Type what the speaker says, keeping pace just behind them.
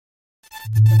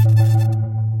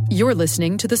You're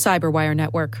listening to the Cyberwire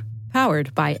Network,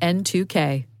 powered by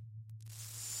N2K.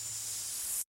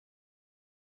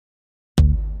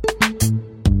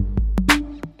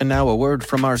 And now a word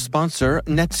from our sponsor,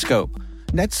 Netskope.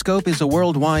 Netskope is a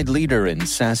worldwide leader in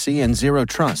SASE and Zero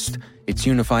Trust. Its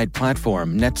unified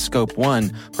platform, Netskope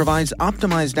One, provides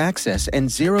optimized access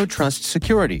and Zero Trust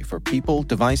security for people,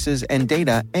 devices, and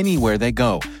data anywhere they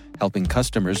go, helping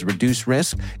customers reduce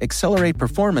risk, accelerate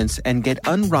performance, and get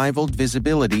unrivaled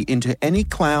visibility into any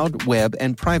cloud, web,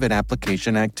 and private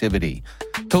application activity.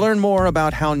 To learn more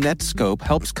about how Netskope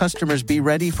helps customers be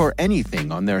ready for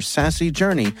anything on their SASE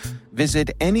journey, visit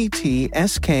netskope.com.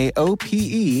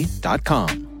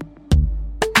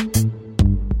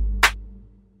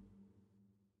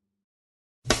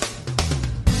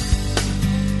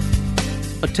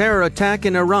 A terror attack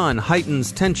in Iran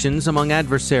heightens tensions among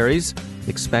adversaries.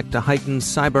 Expect a heightened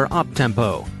cyber op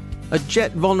tempo. A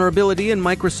jet vulnerability in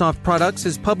Microsoft products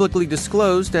is publicly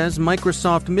disclosed as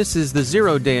Microsoft misses the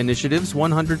Zero-Day Initiative's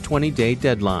 120-day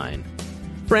deadline.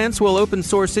 France will open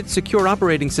source its secure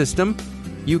operating system.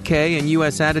 UK and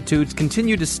US attitudes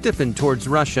continue to stiffen towards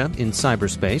Russia in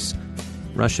cyberspace.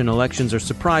 Russian elections are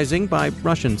surprising by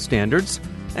Russian standards.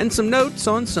 And some notes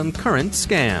on some current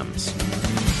scams.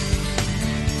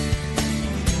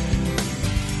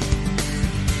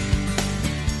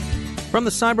 From the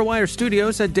Cyberwire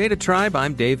studios at Data Tribe,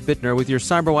 I'm Dave Bittner with your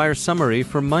Cyberwire summary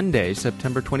for Monday,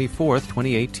 September 24th,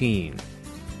 2018.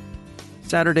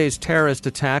 Saturday's terrorist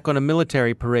attack on a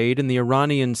military parade in the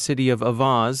Iranian city of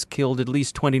Avaz killed at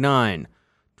least 29,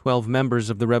 12 members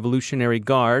of the Revolutionary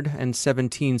Guard and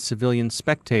 17 civilian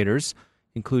spectators,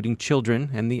 including children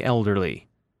and the elderly.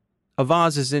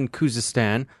 Avaz is in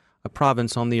Khuzestan, a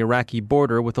province on the Iraqi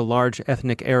border with a large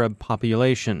ethnic Arab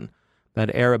population.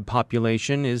 That Arab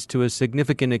population is to a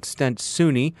significant extent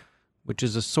Sunni, which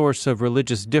is a source of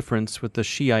religious difference with the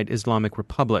Shiite Islamic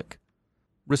Republic.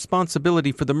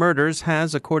 Responsibility for the murders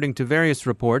has, according to various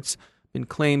reports, been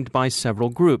claimed by several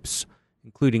groups,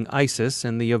 including ISIS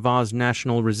and the Avaz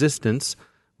National Resistance,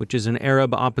 which is an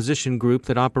Arab opposition group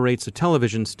that operates a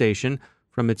television station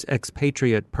from its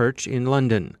expatriate perch in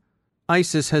London.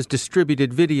 ISIS has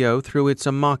distributed video through its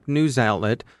Amaq news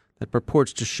outlet that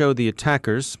purports to show the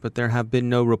attackers, but there have been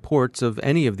no reports of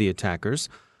any of the attackers,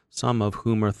 some of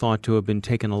whom are thought to have been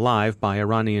taken alive by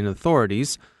Iranian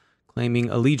authorities, claiming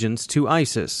allegiance to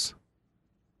ISIS.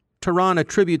 Tehran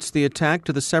attributes the attack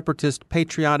to the separatist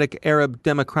Patriotic Arab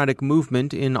Democratic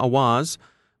Movement in Awaz,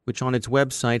 which on its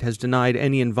website has denied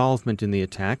any involvement in the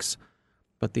attacks,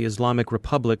 but the Islamic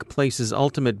Republic places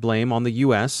ultimate blame on the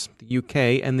U.S., the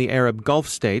UK, and the Arab Gulf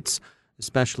states,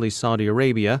 especially Saudi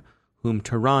Arabia, whom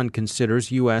Tehran considers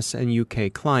U.S. and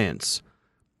UK clients.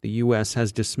 The U.S.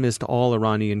 has dismissed all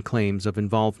Iranian claims of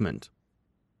involvement.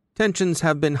 Tensions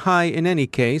have been high in any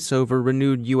case over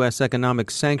renewed U.S. economic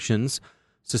sanctions,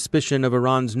 suspicion of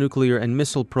Iran's nuclear and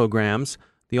missile programs,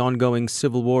 the ongoing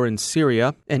civil war in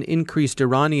Syria, and increased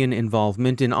Iranian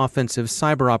involvement in offensive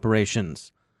cyber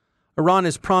operations. Iran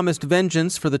has promised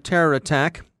vengeance for the terror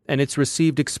attack, and it's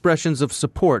received expressions of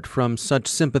support from such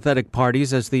sympathetic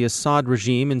parties as the Assad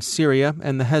regime in Syria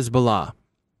and the Hezbollah.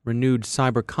 Renewed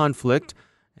cyber conflict,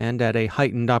 and at a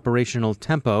heightened operational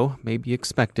tempo, may be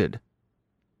expected.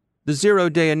 The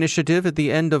Zero-Day Initiative at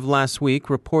the end of last week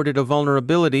reported a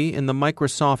vulnerability in the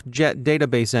Microsoft Jet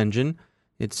database engine.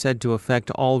 It's said to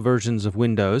affect all versions of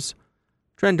Windows.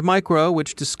 Trend Micro,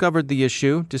 which discovered the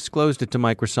issue, disclosed it to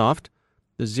Microsoft.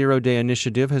 The Zero-Day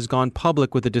Initiative has gone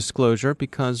public with a disclosure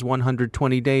because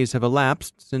 120 days have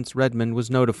elapsed since Redmond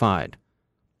was notified.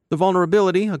 The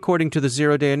vulnerability, according to the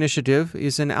Zero-Day Initiative,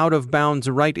 is an out-of-bounds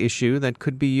write issue that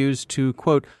could be used to,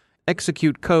 quote,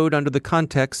 execute code under the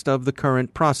context of the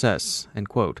current process, end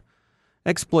quote.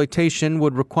 Exploitation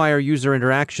would require user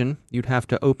interaction. You'd have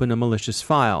to open a malicious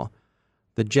file.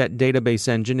 The Jet database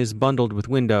engine is bundled with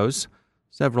Windows.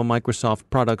 Several Microsoft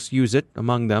products use it,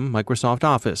 among them Microsoft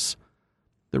Office.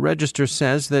 The Register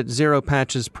says that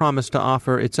ZeroPatch has promised to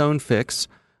offer its own fix.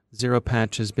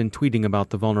 ZeroPatch has been tweeting about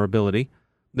the vulnerability.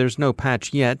 There's no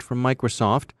patch yet from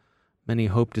Microsoft. Many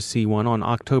hope to see one on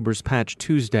October's Patch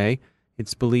Tuesday.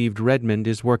 It's believed Redmond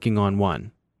is working on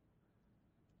one.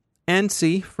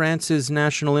 ANSSI, France's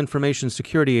National Information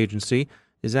Security Agency,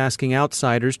 is asking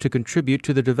outsiders to contribute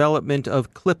to the development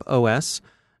of ClipOS,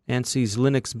 ANSSI's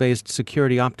Linux-based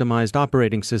security-optimized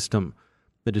operating system.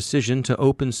 The decision to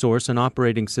open source an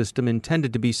operating system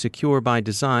intended to be secure by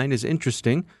design is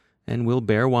interesting and will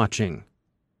bear watching.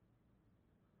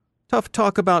 Tough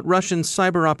talk about Russian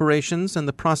cyber operations and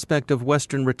the prospect of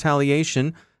Western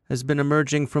retaliation has been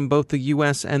emerging from both the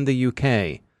U.S. and the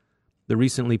UK. The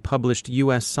recently published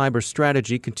U.S. cyber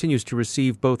strategy continues to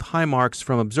receive both high marks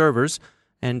from observers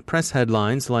and press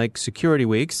headlines like Security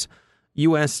Week's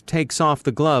U.S. takes off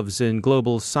the gloves in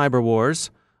global cyber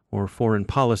wars, or foreign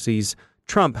policies.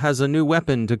 Trump has a new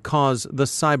weapon to cause the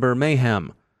cyber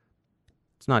mayhem.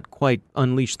 It's not quite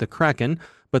unleash the Kraken,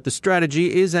 but the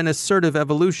strategy is an assertive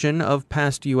evolution of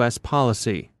past U.S.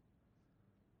 policy.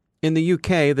 In the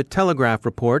UK, The Telegraph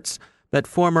reports that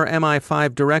former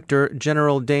MI5 Director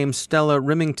General Dame Stella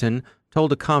Rimington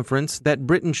told a conference that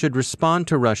Britain should respond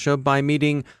to Russia by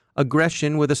meeting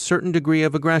aggression with a certain degree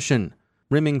of aggression.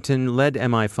 Rimington led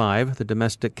MI5, the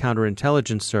domestic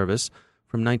counterintelligence service,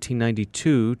 from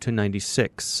 1992 to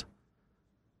 96.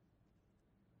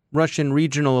 Russian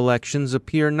regional elections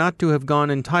appear not to have gone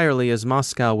entirely as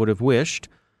Moscow would have wished.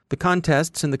 The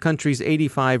contests in the country's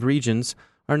 85 regions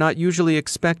are not usually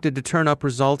expected to turn up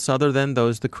results other than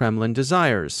those the Kremlin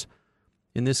desires.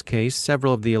 In this case,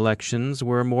 several of the elections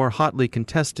were more hotly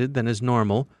contested than is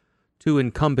normal. 2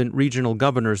 incumbent regional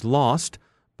governors lost,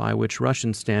 by which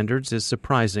Russian standards is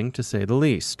surprising to say the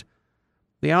least.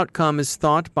 The outcome is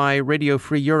thought by Radio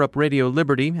Free Europe, Radio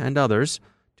Liberty, and others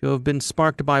to have been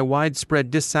sparked by widespread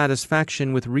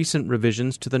dissatisfaction with recent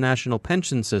revisions to the national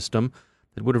pension system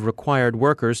that would have required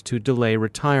workers to delay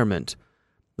retirement.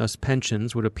 Thus,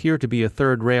 pensions would appear to be a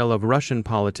third rail of Russian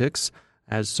politics,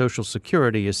 as Social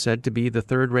Security is said to be the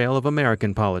third rail of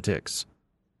American politics.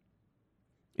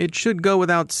 It should go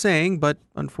without saying, but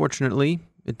unfortunately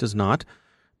it does not,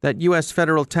 that U.S.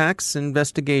 federal tax,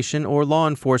 investigation, or law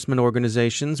enforcement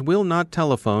organizations will not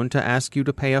telephone to ask you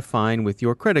to pay a fine with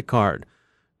your credit card,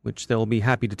 which they'll be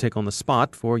happy to take on the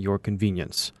spot for your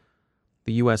convenience.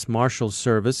 The U.S. Marshals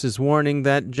Service is warning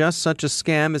that just such a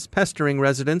scam is pestering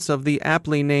residents of the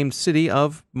aptly named city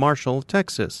of Marshall,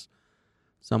 Texas.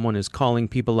 Someone is calling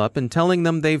people up and telling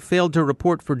them they've failed to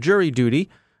report for jury duty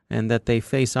and that they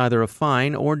face either a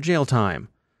fine or jail time.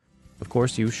 Of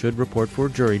course, you should report for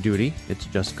jury duty. It's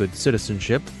just good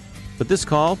citizenship. But this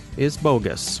call is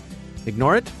bogus.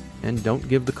 Ignore it and don't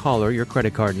give the caller your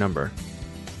credit card number.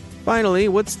 Finally,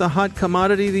 what's the hot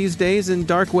commodity these days in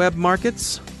dark web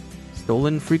markets?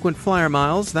 Stolen frequent flyer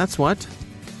miles, that's what.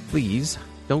 Please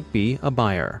don't be a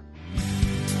buyer.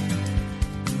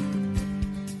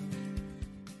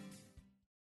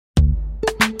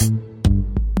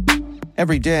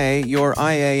 Every day, your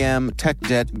IAM tech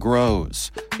debt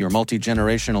grows. Your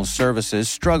multi-generational services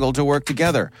struggle to work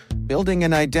together. Building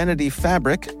an identity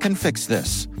fabric can fix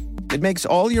this. It makes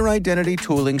all your identity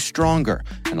tooling stronger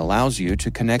and allows you to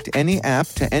connect any app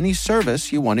to any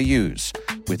service you want to use,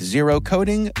 with zero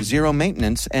coding, zero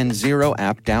maintenance, and zero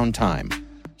app downtime.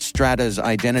 Strata's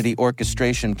identity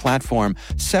orchestration platform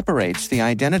separates the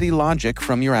identity logic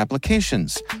from your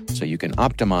applications, so you can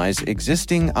optimize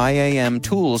existing IAM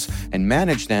tools and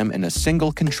manage them in a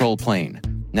single control plane.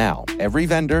 Now, every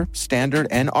vendor, standard,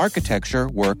 and architecture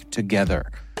work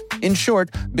together. In short,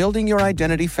 building your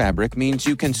identity fabric means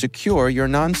you can secure your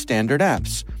non-standard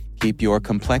apps, keep your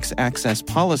complex access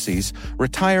policies,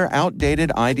 retire outdated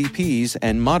IDPs,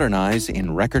 and modernize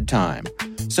in record time.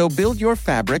 So build your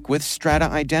fabric with Strata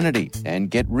Identity and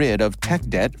get rid of tech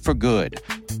debt for good.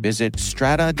 Visit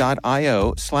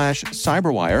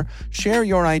strata.io/cyberwire, share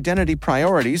your identity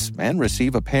priorities, and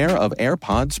receive a pair of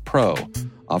AirPods Pro.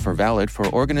 Offer valid for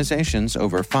organizations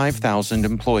over 5,000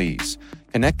 employees.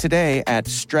 Connect today at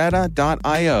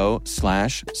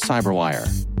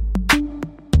strata.io/cyberwire.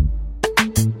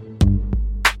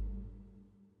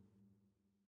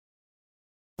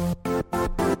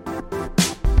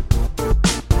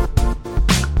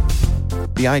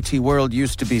 The IT world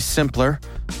used to be simpler.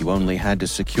 You only had to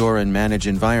secure and manage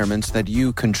environments that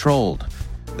you controlled.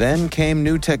 Then came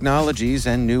new technologies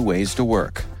and new ways to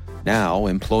work. Now,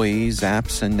 employees,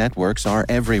 apps, and networks are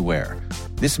everywhere.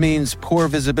 This means poor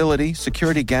visibility,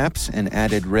 security gaps, and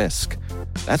added risk.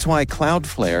 That's why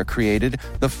Cloudflare created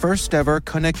the first-ever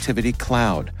connectivity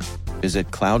cloud. Visit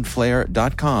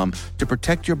cloudflare.com to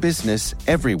protect your business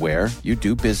everywhere you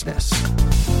do business.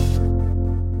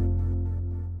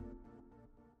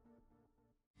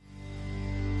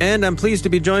 And I'm pleased to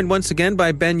be joined once again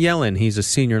by Ben Yellen. He's a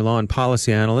senior law and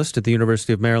policy analyst at the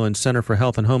University of Maryland Center for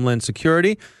Health and Homeland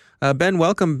Security. Ben,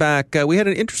 welcome back. We had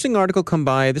an interesting article come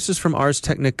by. This is from Ars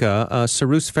Technica.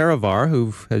 Sarus Farivar,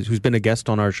 who's been a guest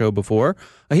on our show before.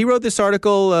 He wrote this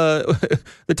article.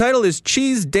 The title is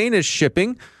Cheese Danish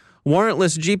Shipping,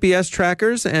 Warrantless GPS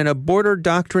Trackers, and a Border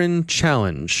Doctrine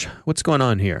Challenge. What's going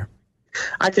on here?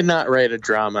 I could not write a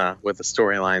drama with a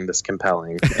storyline this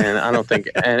compelling, and I don't think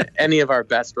any of our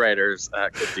best writers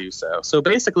could do so. So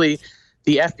basically,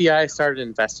 the FBI started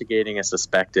investigating a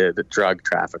suspected drug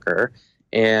trafficker,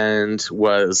 and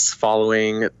was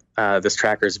following this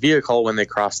tracker's vehicle when they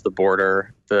crossed the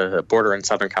border in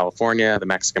Southern California, the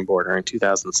Mexican border in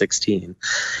 2016.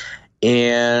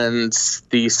 And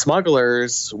the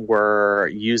smugglers were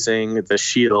using the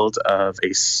shield of a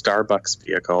Starbucks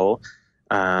vehicle,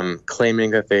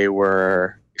 claiming that they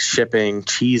were shipping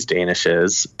cheese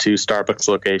danishes to Starbucks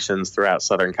locations throughout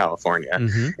Southern California.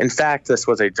 Mm-hmm. In fact, this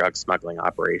was a drug smuggling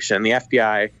operation. The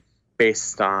FBI,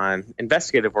 based on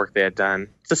investigative work they had done,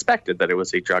 suspected that it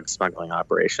was a drug smuggling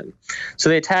operation. So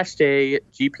they attached a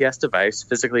GPS device,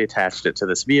 physically attached it to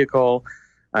this vehicle,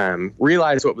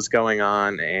 realized what was going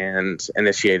on, and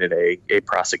initiated a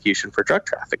prosecution for drug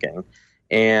trafficking.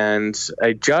 And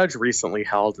a judge recently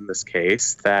held in this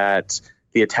case that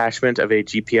the attachment of a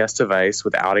GPS device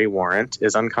without a warrant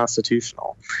is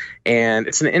unconstitutional. And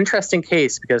it's an interesting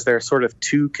case because there are sort of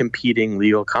two competing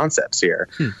legal concepts here.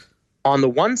 On the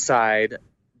one side,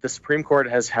 the Supreme Court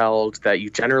has held that you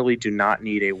generally do not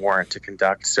need a warrant to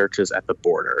conduct searches at the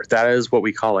border. That is what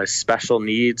we call a special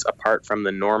needs apart from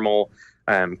the normal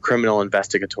criminal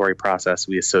investigatory process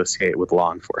we associate with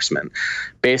law enforcement.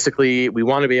 Basically, we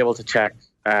want to be able to check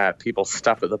people's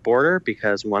stuff at the border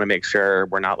because we want to make sure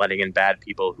we're not letting in bad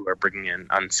people who are bringing in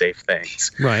unsafe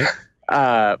things. Right.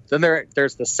 Then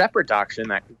there's the separate doctrine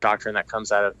that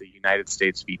comes out of the United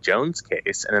States v. Jones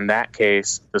case. And in that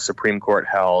case, the Supreme Court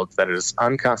held that it is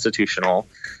unconstitutional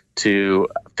to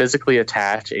physically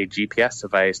attach a GPS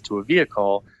device to a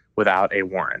vehicle without a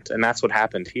warrant. And that's what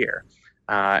happened here.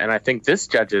 And I think this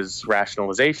judge's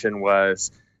rationalization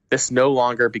was this no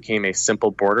longer became a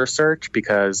simple border search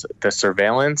because the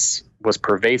surveillance was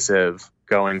pervasive,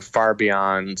 going far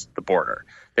beyond the border.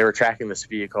 They were tracking this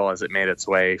vehicle as it made its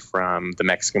way from the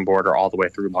Mexican border all the way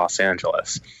through Los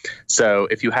Angeles. So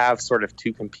if you have sort of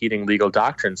two competing legal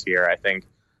doctrines here, I think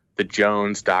the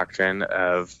Jones doctrine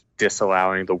of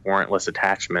disallowing the warrantless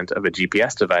attachment of a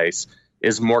GPS device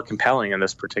is more compelling in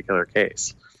this particular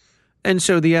case. And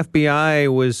so the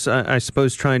FBI was, I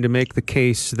suppose, trying to make the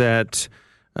case that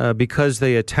because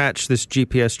they attached this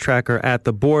GPS tracker at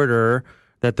the border,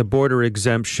 that the border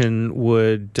exemption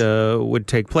would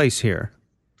take place here.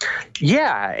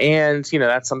 Yeah, and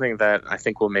that's something that I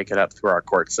think will make it up through our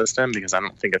court system because I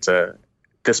don't think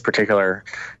this particular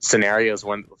scenario is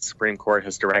one the Supreme Court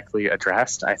has directly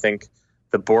addressed. I think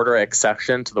the border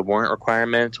exception to the warrant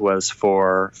requirement was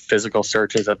for physical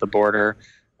searches at the border.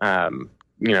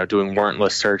 Doing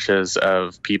warrantless searches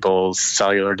of people's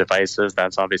cellular devices,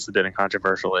 that's obviously been a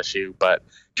controversial issue, but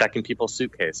checking people's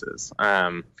suitcases.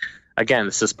 Again,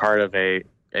 this is part of a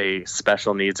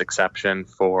special needs exception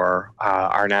for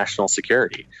our national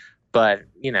security. But,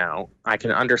 I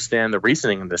can understand the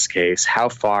reasoning in this case. How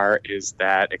far is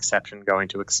that exception going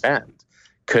to extend?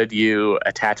 Could you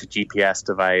attach a GPS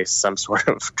device, some sort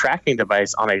of tracking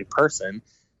device on a person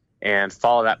and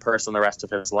follow that person the rest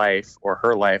of his life or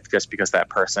her life just because that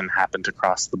person happened to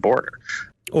cross the border?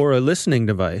 Or a listening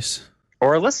device.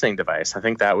 I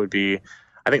think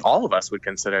I think all of us would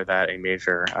consider that a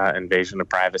major invasion of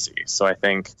privacy. So I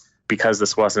think because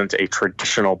this wasn't a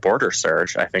traditional border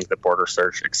search, I think the border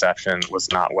search exception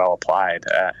was not well applied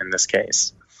in this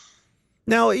case.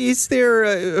 Now, is there,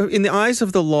 in the eyes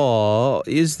of the law,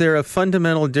 is there a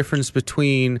fundamental difference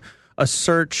between a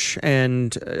search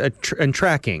and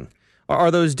tracking?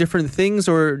 Are those different things,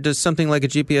 or does something like a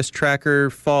GPS tracker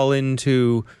fall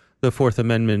into the Fourth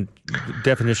Amendment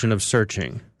definition of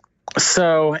searching?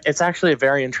 So it's actually a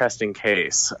very interesting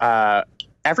case.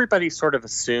 Everybody sort of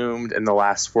assumed in the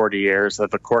last 40 years that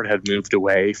the court had moved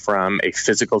away from a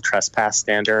physical trespass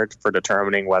standard for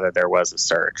determining whether there was a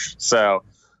search. So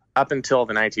up until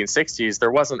the 1960s, there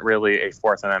wasn't really a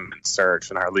Fourth Amendment search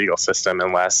in our legal system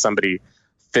unless somebody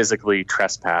physically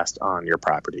trespassed on your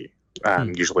property,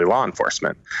 usually law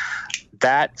enforcement.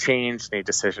 That changed in a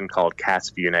decision called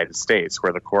Katz v. United States,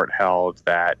 where the court held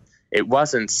that it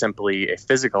wasn't simply a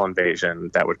physical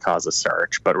invasion that would cause a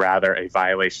search, but rather a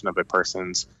violation of a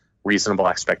person's reasonable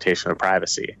expectation of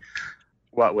privacy.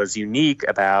 What was unique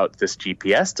about this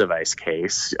GPS device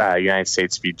case, United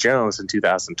States v. Jones in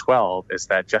 2012, is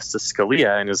that Justice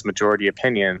Scalia, in his majority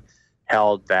opinion,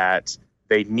 held that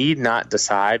they need not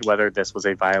decide whether this was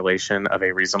a violation of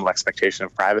a reasonable expectation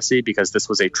of privacy because this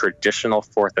was a traditional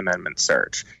Fourth Amendment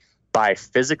search. By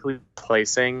physically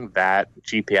placing that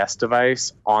GPS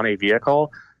device on a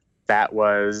vehicle, that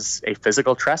was a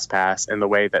physical trespass in the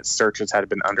way that searches had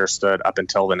been understood up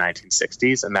until the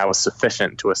 1960s, and that was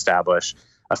sufficient to establish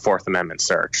a Fourth Amendment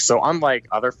search. So unlike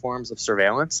other forms of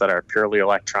surveillance that are purely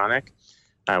electronic,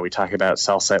 we talk about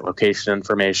cell site location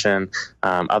information,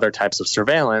 other types of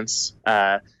surveillance,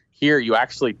 here you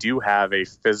actually do have a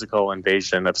physical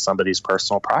invasion of somebody's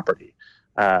personal property.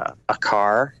 A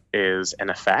car is an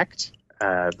effect.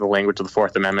 The language of the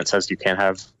Fourth Amendment says you can't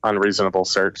have unreasonable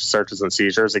searches and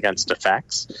seizures against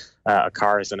effects. A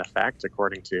car is an effect,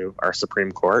 according to our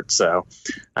Supreme Court. So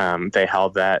they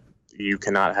held that you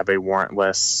cannot have a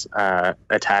warrantless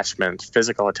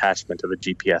physical attachment of a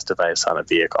GPS device on a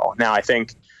vehicle. Now, I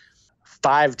think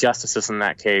 5 justices in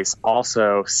that case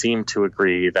also seemed to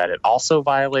agree that it also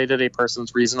violated a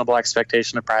person's reasonable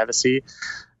expectation of privacy,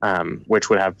 which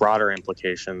would have broader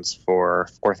implications for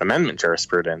Fourth Amendment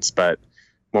jurisprudence. But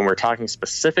when we're talking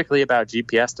specifically about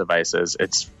GPS devices,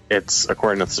 it's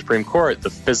according to the Supreme Court,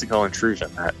 the physical intrusion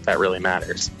that really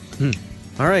matters.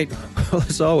 All right. Well,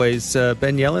 as always,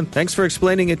 Ben Yellen, thanks for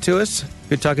explaining it to us.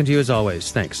 Good talking to you as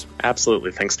always. Thanks.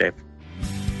 Absolutely. Thanks, Dave.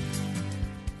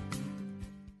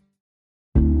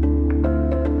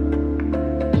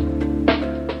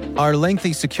 Are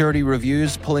lengthy security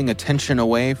reviews pulling attention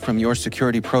away from your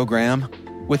security program?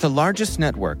 With the largest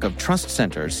network of trust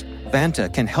centers,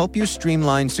 Vanta can help you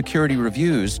streamline security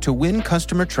reviews to win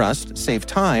customer trust, save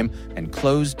time, and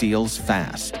close deals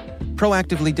fast.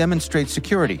 Proactively demonstrate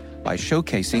security by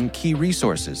showcasing key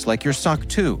resources like your SOC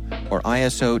 2 or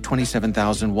ISO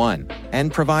 27001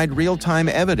 and provide real-time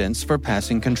evidence for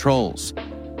passing controls.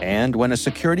 And when a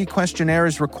security questionnaire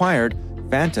is required,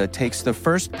 Vanta takes the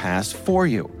first pass for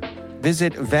you.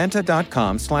 Visit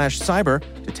vanta.com/cyber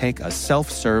to take a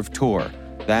self-serve tour.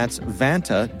 That's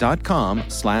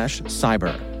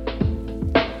vanta.com/cyber.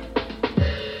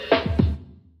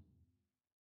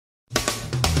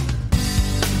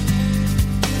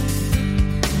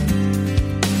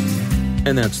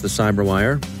 And that's the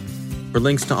Cyberwire. For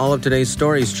links to all of today's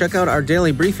stories, check out our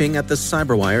daily briefing at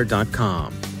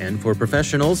thecyberwire.com. And for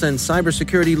professionals and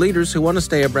cybersecurity leaders who want to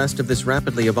stay abreast of this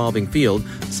rapidly evolving field,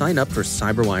 sign up for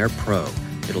Cyberwire Pro.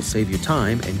 It'll save you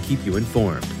time and keep you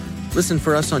informed. Listen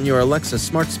for us on your Alexa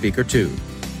smart speaker, too.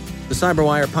 The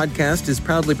Cyberwire podcast is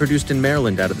proudly produced in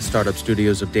Maryland out of the startup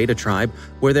studios of Data Tribe,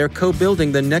 where they're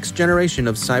co-building the next generation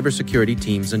of cybersecurity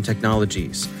teams and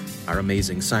technologies. Our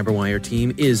amazing Cyberwire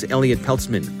team is Elliot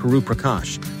Peltzman, Puru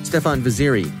Prakash, Stefan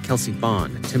Vaziri, Kelsey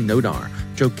Bond, Tim Nodar,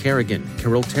 Joe Kerrigan,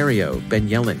 Carol Terrio, Ben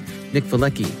Yellen, Nick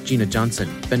Valecki, Gina Johnson,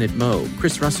 Bennett Moe,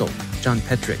 Chris Russell, John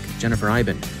Petrick, Jennifer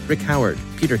Iben, Rick Howard,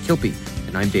 Peter Kilpie,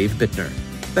 and I'm Dave Bittner.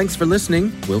 Thanks for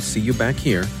listening. We'll see you back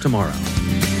here tomorrow.